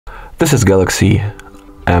This is Galaxy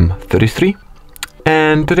M33,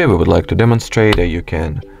 and today we would like to demonstrate that you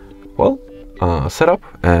can, set up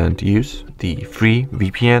and use the free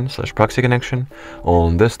VPN/proxy connection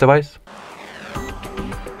on this device.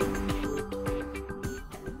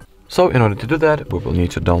 So in order to do that, we will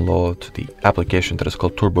need to download the application that is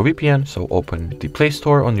called Turbo VPN. So open the Play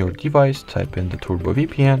Store on your device, type in the Turbo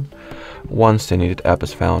VPN. Once the needed app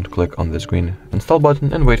is found, click on this green install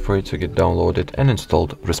button and wait for it to get downloaded and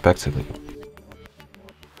installed respectively.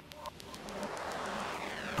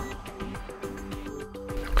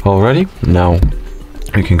 Alrighty, now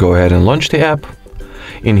you can go ahead and launch the app.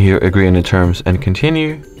 In here, agree on the terms and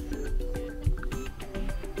continue.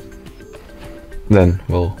 Then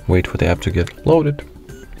we'll wait for the app to get loaded.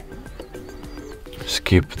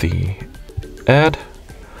 Skip the ad.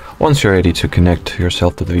 Once you're ready to connect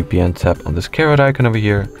yourself to the VPN, tap on this caret icon over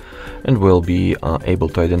here, and we'll be able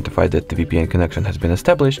to identify that the VPN connection has been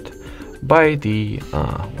established by the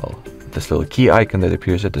this little key icon that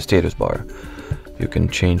appears at the status bar. You can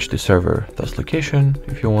change the server thus location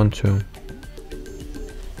if you want to.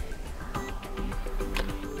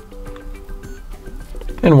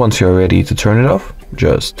 And once you're ready to turn it off,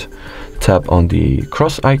 just tap on the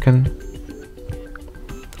cross icon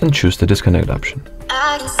and choose the disconnect option.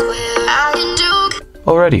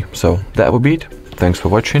 Alrighty, so that would be it. Thanks for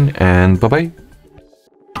watching and bye-bye.